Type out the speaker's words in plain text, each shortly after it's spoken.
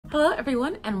Hello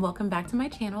everyone and welcome back to my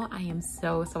channel. I am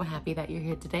so happy that you're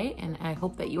here today and I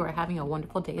hope that you are having a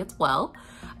wonderful day as well.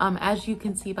 As you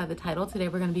can see by the title, today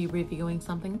we're going to be reviewing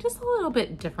something just a little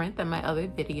bit different than my other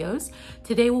videos.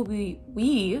 Today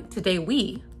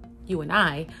you and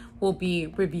I will be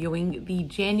reviewing the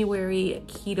January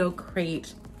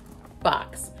KetoKrate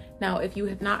box. Now, if you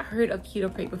have not heard of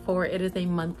KetoKrate before, it is a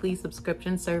monthly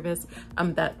subscription service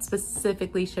that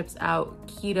specifically ships out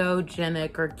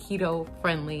ketogenic or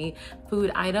keto-friendly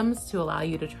food items to allow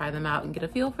you to try them out and get a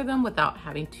feel for them without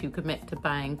having to commit to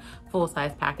buying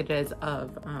full-size packages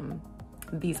of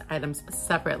these items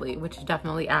separately, which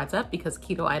definitely adds up because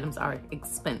keto items are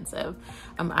expensive.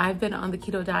 I've been on the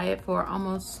keto diet for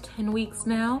almost 10 weeks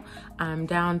now. I'm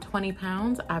down 20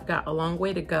 pounds. I've got a long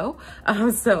way to go.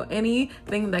 So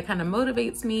anything that kind of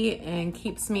motivates me and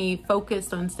keeps me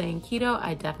focused on staying keto,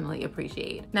 I definitely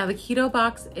appreciate. Now the keto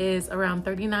box is around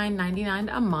 $39.99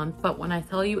 a month, but when I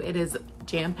tell you it is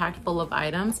jam-packed full of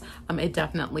items, it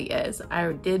definitely is.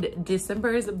 I did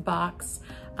December's box.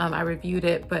 I reviewed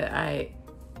it, but I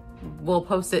will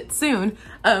post it soon.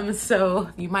 So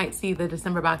you might see the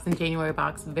December box and January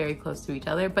box very close to each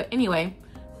other. But anyway,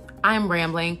 I'm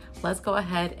rambling. Let's go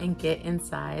ahead and get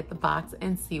inside the box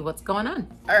and see what's going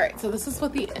on. All right, so this is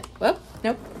what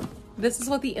this is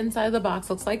what the inside of the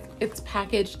box looks like. It's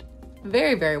packaged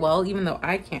very well, even though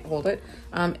I can't hold it.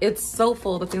 It's so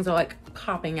full, the things are like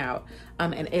popping out,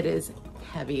 and it is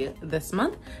heavy this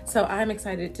month. So I'm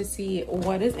excited to see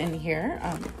what is in here.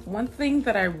 One thing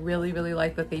that I really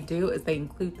like that they do is they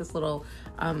include this little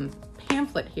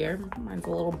pamphlet here. Mine's a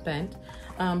little bent,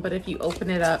 but if you open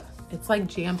it up, it's like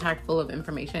jam-packed full of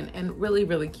information and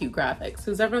really cute graphics.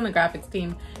 Who's ever on the graphics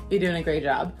team, you're doing a great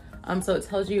job. So it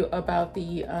tells you about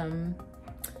the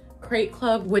Crate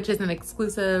Club, which is an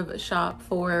exclusive shop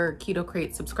for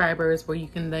KetoKrate subscribers where you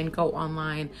can then go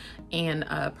online and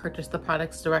purchase the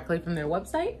products directly from their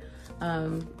website.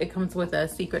 It comes with a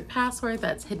secret password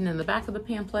that's hidden in the back of the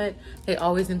pamphlet. They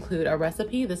always include a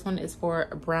recipe. This one is for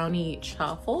brownie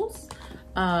chaffles.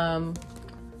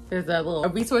 There's a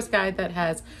resource guide that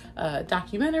has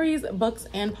documentaries, books,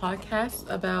 and podcasts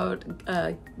about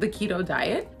the keto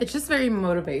diet. It's just very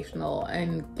motivational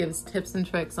and gives tips and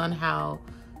tricks on how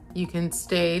you can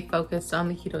stay focused on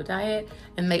the keto diet,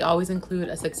 and they always include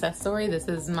a success story. This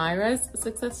is Myra's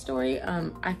success story.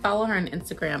 I follow her on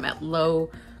Instagram at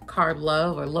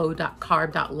low-carb-love or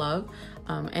low.carb.love,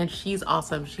 and she's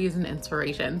awesome. She's an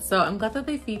inspiration. So I'm glad that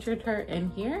they featured her in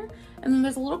here. And then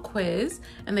there's a little quiz,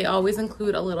 and they always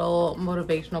include a little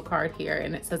motivational card here,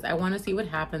 and it says, "I want to see what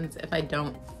happens if I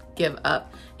don't give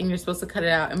up," and you're supposed to cut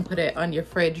it out and put it on your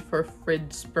fridge for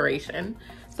fridge-spiration.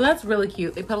 So that's really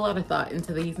cute. They put a lot of thought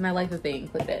into these, and I like that they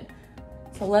included.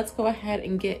 So let's go ahead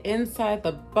and get inside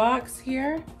the box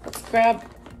here. Let's grab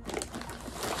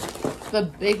the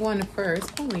big one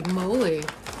first. Holy moly,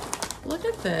 look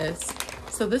at this.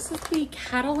 So this is the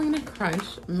Catalina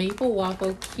Crunch Maple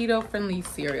Waffle Keto-Friendly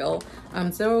Cereal.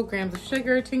 0 grams of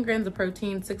sugar, 10 grams of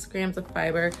protein, 6 grams of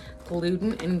fiber,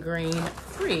 gluten and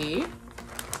grain-free.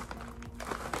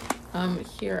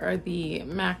 Here are the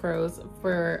macros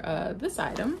for this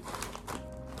item.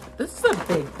 This is a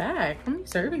big bag. How many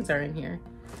servings are in here?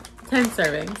 10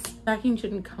 servings. Packing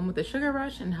shouldn't come with a sugar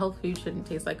rush, and health food shouldn't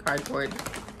taste like cardboard.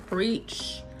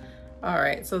 Preach. All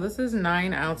right, so this is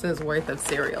 9 ounces worth of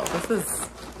cereal. This is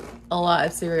a lot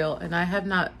of cereal, and I have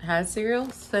not had cereal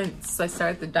since I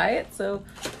started the diet, so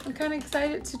I'm kind of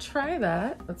excited to try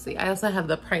that. Let's see, I also have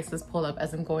the prices pulled up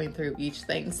as I'm going through each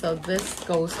thing. So this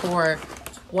goes for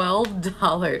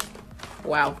 $12.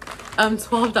 Wow.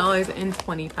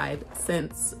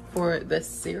 $12.25 for this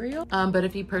cereal. But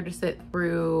if you purchase it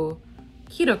through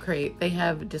KetoKrate, they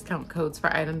have discount codes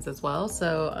for items as well.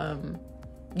 So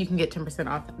you can get 10%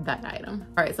 off that item.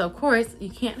 All right, so of course you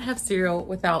can't have cereal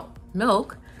without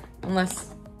milk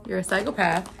unless you're a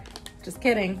psychopath. Just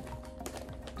kidding.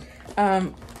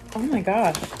 Oh my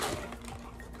gosh.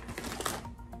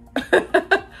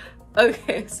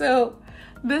 Okay, so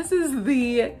this is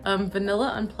the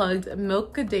Vanilla Unplugged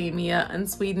Milkadamia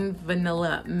Unsweetened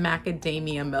Vanilla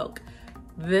Macadamia Milk.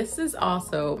 This is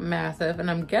also massive,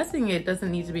 and I'm guessing it doesn't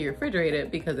need to be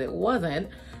refrigerated because it wasn't.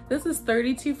 This is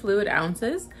 32 fluid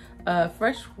ounces,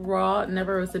 fresh, raw,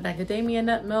 never roasted macadamia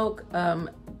nut milk,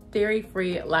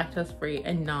 dairy-free, lactose-free,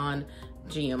 and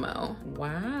non-GMO.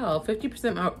 Wow,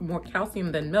 50% more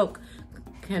calcium than milk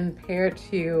compared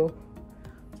to,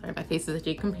 sorry, my face is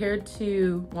itchy, compared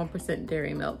to 1%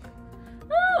 dairy milk.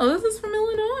 Oh, this is from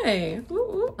Illinois. Ooh,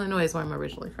 ooh. Illinois is where I'm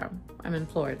originally from. I'm in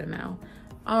Florida now.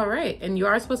 All right, and you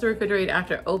are supposed to refrigerate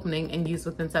after opening and use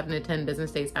within 7 to 10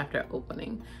 business days after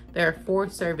opening. There are 4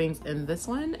 servings in this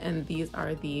one, and these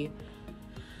are the,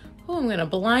 oh, I'm gonna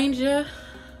blind you.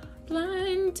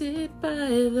 Blinded by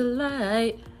the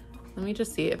light. Let me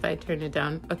just see if I turn it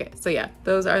down. Okay, so yeah,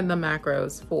 those are the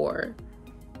macros for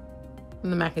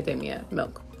the macadamia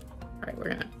milk. All right, we're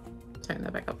gonna turn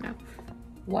that back up now.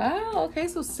 Wow, okay,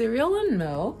 so cereal and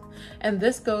milk. And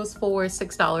this goes for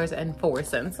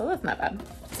 $6.04, so that's not bad.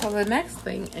 So the next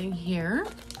thing in here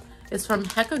is from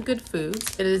Hecka Good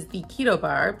Foods. It is the Keto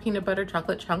Bar Peanut Butter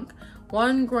Chocolate Chunk.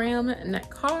 1 gram net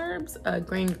carbs,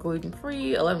 grain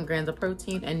gluten-free, 11 grams of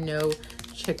protein, and no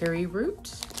chicory root.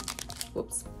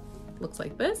 Whoops, looks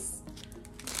like this.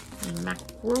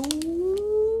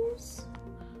 Macros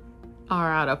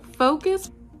are out of focus.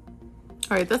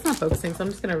 All right, that's not focusing, so I'm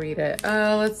just gonna read it.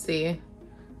 Let's see.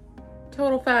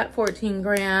 Total fat, 14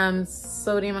 grams,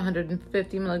 sodium,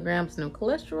 150 milligrams, no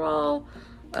cholesterol,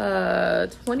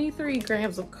 23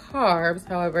 grams of carbs,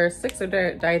 however, 6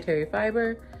 are dietary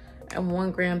fiber, and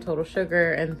 1 gram total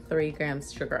sugar, and 3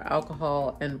 grams sugar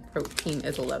alcohol, and protein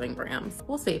is 11 grams.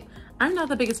 We'll see. I'm not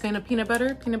the biggest fan of peanut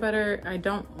butter. I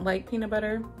don't like peanut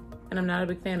butter, and I'm not a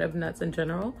big fan of nuts in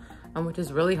general, which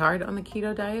is really hard on the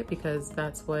keto diet because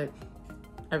that's what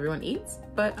everyone eats,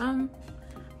 but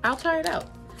I'll try it out.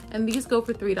 And these go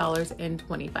for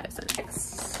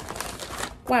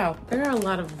 $3.25. Wow, there are a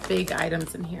lot of big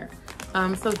items in here.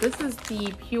 So this is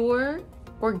the pure,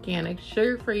 organic,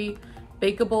 sugar-free,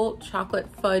 bakeable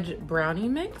chocolate fudge brownie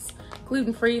mix,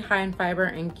 gluten-free, high in fiber,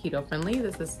 and keto-friendly.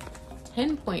 This is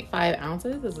 10.5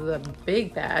 ounces. This is a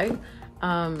big bag.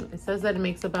 It says that it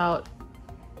makes about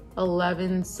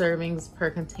 11 servings per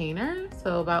container,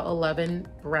 so about 11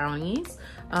 brownies.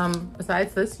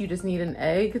 Besides this, you just need an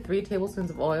egg, 3 tablespoons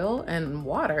of oil, and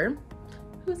water.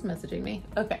 Who's messaging me?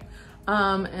 Okay.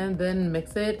 And then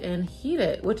mix it and heat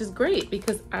it, which is great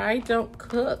because I don't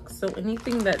cook. So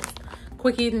anything that's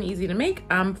quick and easy to make,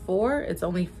 I'm for. It's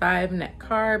only 5 net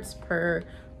carbs per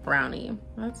brownie.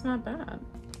 That's not bad.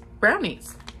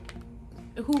 Brownies.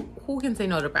 Who can say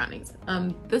no to brownies?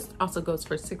 This also goes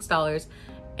for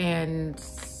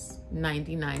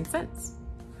 $6.99.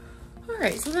 All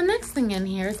right, so the next thing in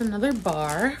here is another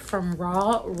bar from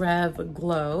Raw Rev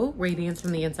Glow, Radiance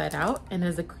from the Inside Out, and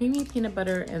is a creamy peanut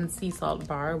butter and sea salt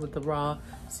bar with the raw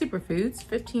superfoods,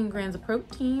 15 grams of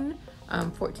protein,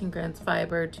 14 grams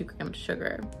fiber, 2 grams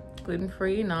sugar,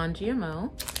 gluten-free, non-GMO.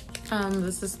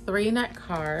 This is 3 net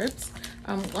carbs.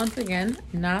 Once again,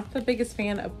 not the biggest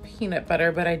fan of peanut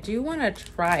butter, but I do want to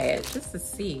try it just to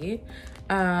see.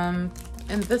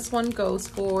 And this one goes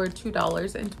for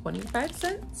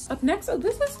 $2.25. Up next, oh,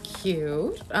 this is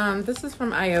cute. This is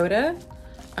from Iota,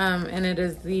 and it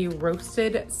is the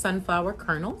roasted sunflower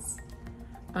kernels.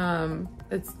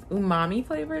 It's umami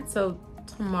flavored, so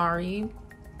tamari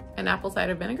and apple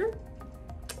cider vinegar.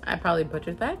 I probably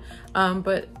butchered that.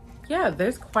 But yeah,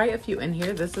 there's quite a few in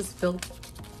here. This is filled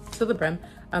to the brim.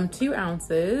 2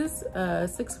 ounces,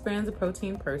 6 grams of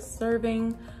protein per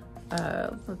serving.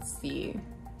 Let's see.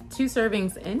 2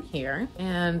 servings in here,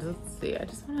 and let's see, I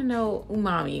just want to know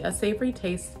umami, a savory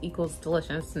taste equals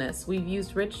deliciousness. We've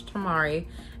used rich tamari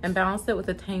and balanced it with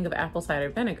a tang of apple cider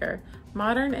vinegar.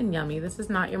 Modern and yummy. This is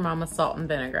not your mama's salt and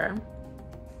vinegar.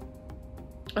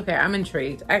 Okay, I'm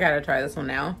intrigued. I gotta try this one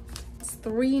now. It's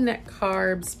 3 net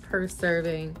carbs per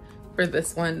serving for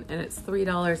this one, and it's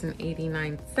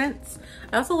 $3.89.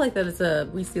 I also like that it's a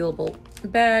resealable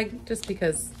bag just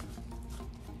because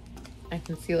I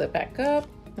can seal it back up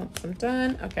once I'm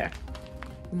done. Okay,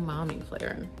 umami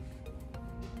flavoring.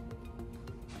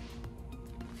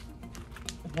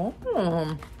 Oh,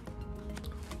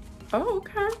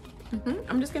 okay.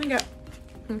 I'm just gonna get.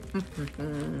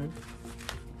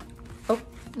 Oh,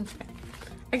 okay.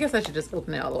 I guess I should just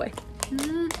open it all the way.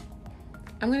 I'm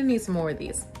gonna need some more of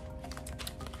these.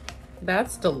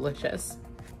 That's delicious.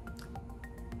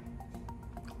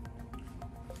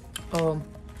 Oh.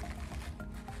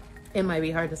 It might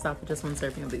be hard to stop with just 1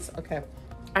 serving of these. Okay,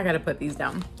 I gotta put these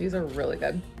down. These are really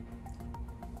good.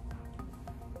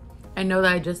 I know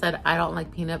that I just said I don't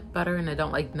like peanut butter and I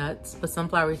don't like nuts, but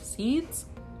sunflower seeds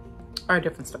are a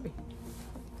different story.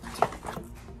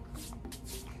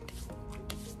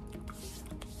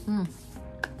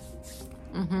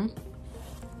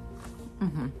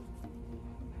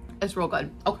 It's real good.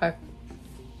 Okay.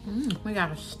 We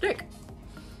got a stick.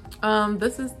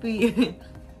 This is the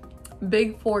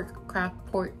Big Fork Craft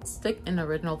Pork Stick in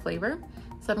original flavor.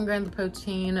 7 grams of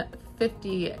protein,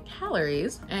 50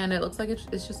 calories, and it looks like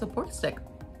it's just a pork stick.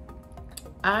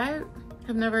 I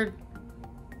have never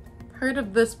heard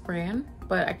of this brand,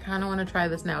 but I kind of want to try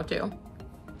this now too.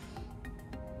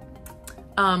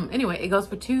 Anyway, it goes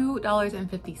for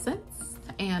 $2.50.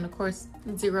 And of course,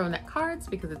 0 net carbs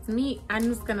because it's meat. I'm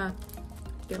just gonna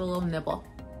get a little nibble.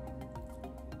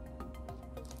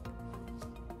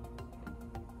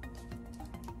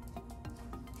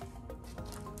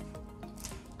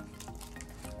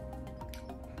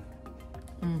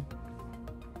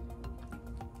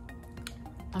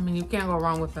 I mean, you can't go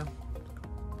wrong with a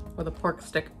pork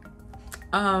stick.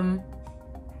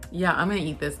 Yeah, I'm gonna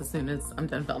eat this as soon as I'm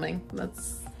done filming.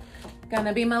 That's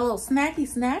gonna be my little snacky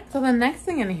snack. So the next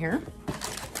thing in here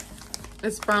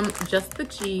is from Just the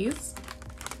Cheese.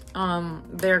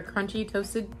 Their crunchy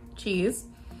toasted cheese.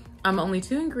 Only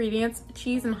 2 ingredients,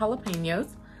 cheese and jalapenos.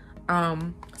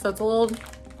 So it's a little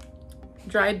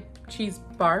dried cheese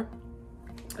bar.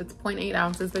 It's 0.8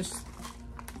 ounces.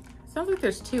 Sounds like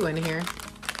there's 2 in here.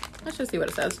 Let's just see what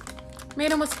it says.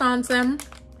 Made in Wisconsin.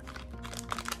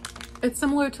 It's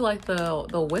similar to like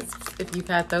the Wisps, if you've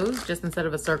had those, just instead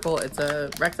of a circle, it's a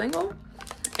rectangle.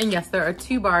 And yes, there are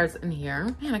 2 bars in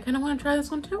here. Man, I kind of want to try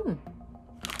this one too.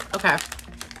 Okay.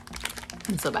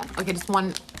 I'm so bad. Okay, just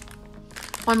one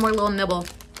more little nibble.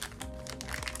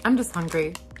 I'm just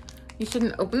hungry. You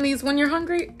shouldn't open these when you're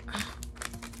hungry.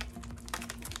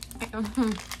 I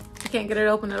can't get it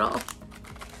open at all.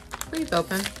 Please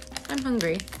open. I'm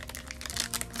hungry.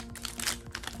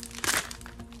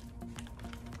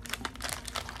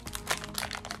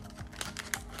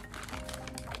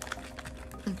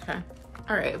 Okay.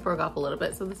 All right, it broke off a little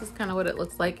bit. So this is kind of what it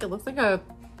looks like. It looks like a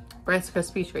Rice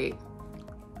Krispie treat.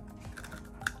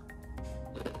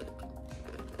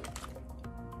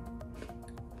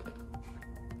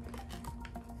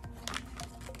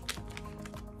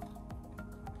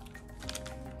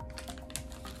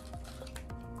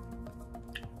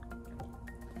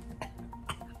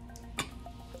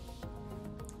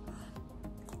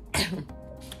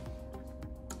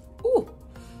 Ooh,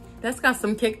 that's got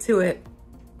some kick to it.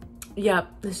 Yep,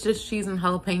 it's just cheese and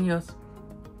jalapenos.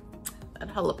 That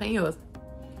jalapeno is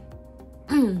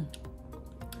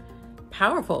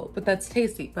powerful, but that's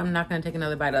tasty. But I'm not gonna take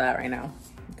another bite of that right now.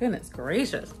 Goodness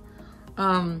gracious.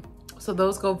 So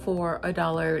those go for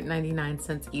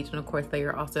 $1.99 each, and of course they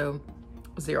are also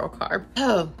 0 carb.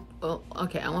 Oh, well,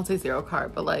 okay, I won't say 0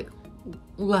 carb, but like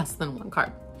less than 1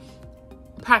 carb.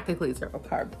 Practically 0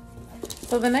 carb.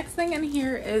 So the next thing in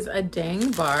here is a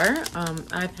Dang bar.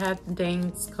 I've had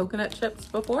Dang's coconut chips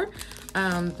before.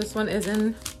 This one is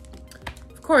in,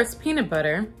 of course, peanut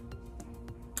butter.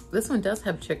 This one does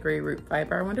have chicory root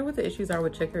fiber. I wonder what the issues are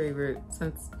with chicory root,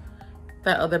 since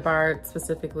that other bar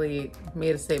specifically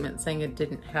made a statement saying it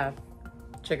didn't have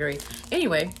chicory.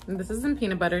 Anyway, this is in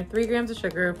peanut butter, 3 grams of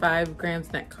sugar, 5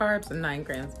 grams net carbs, and 9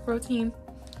 grams of protein.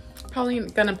 Probably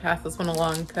gonna pass this one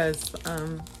along because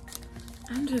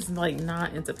I'm just like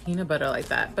not into peanut butter like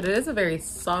that, but it is a very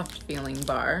soft feeling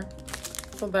bar,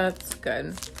 so that's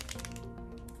good.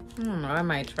 I don't know, I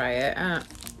might try it. I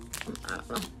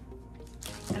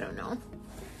don't know.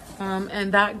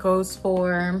 And that goes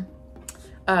for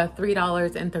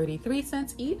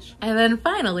 $3.33 each. And then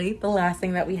finally, the last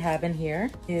thing that we have in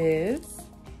here is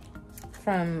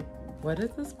from, what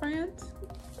is this brand?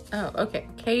 Oh, okay,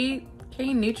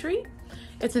 KetoKrate.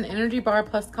 It's an energy bar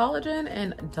plus collagen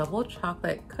and double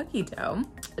chocolate cookie dough.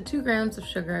 2 grams of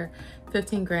sugar,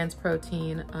 15 grams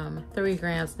protein, 3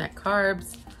 grams net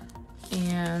carbs,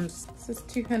 and this is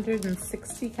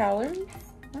 260 calories.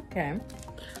 Okay.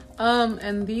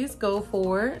 And these go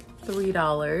for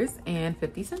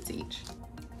 $3.50 each.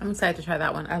 I'm excited to try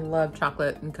that one. I love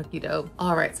chocolate and cookie dough.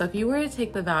 All right, so if you were to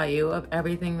take the value of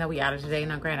everything that we added today,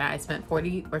 now granted I spent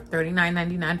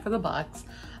 $39.99 for the box.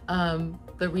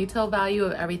 The retail value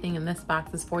of everything in this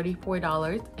box is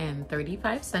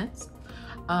 $44.35.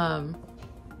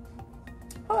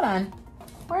 Hold on,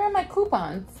 where are my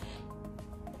coupons?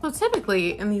 So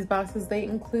typically in these boxes, they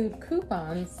include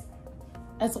coupons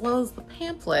as well as the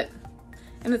pamphlet.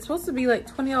 And it's supposed to be like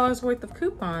 $20 worth of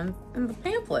coupons in the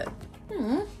pamphlet.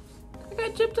 I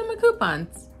got gypped on my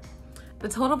coupons. The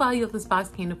total value of this box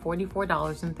came to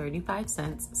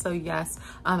 $44.35. So yes,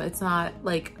 it's not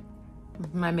like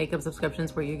my makeup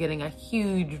subscriptions where you're getting a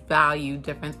huge value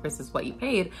difference versus what you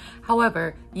paid.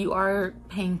 However, you are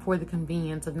paying for the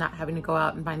convenience of not having to go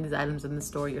out and find these items in the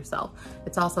store yourself.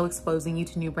 It's also exposing you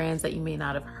to new brands that you may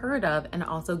not have heard of, and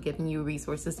also giving you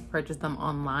resources to purchase them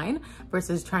online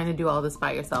versus trying to do all this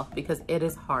by yourself, because it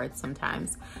is hard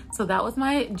sometimes. So that was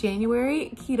my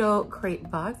January KetoKrate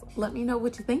box. Let me know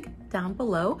what you think down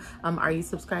below. Are you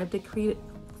subscribed to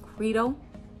Keto?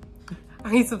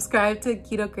 Are you subscribed to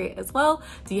KetoKrate as well?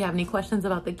 Do you have any questions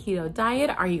about the keto diet?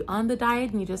 Are you on the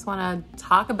diet and you just want to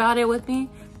talk about it with me?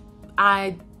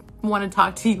 I want to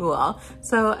talk to you all.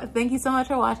 So thank you so much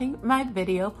for watching my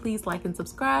video. Please like and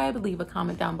subscribe, leave a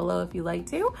comment down below if you like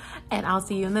to, and I'll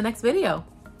see you in the next video.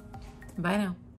 Bye now.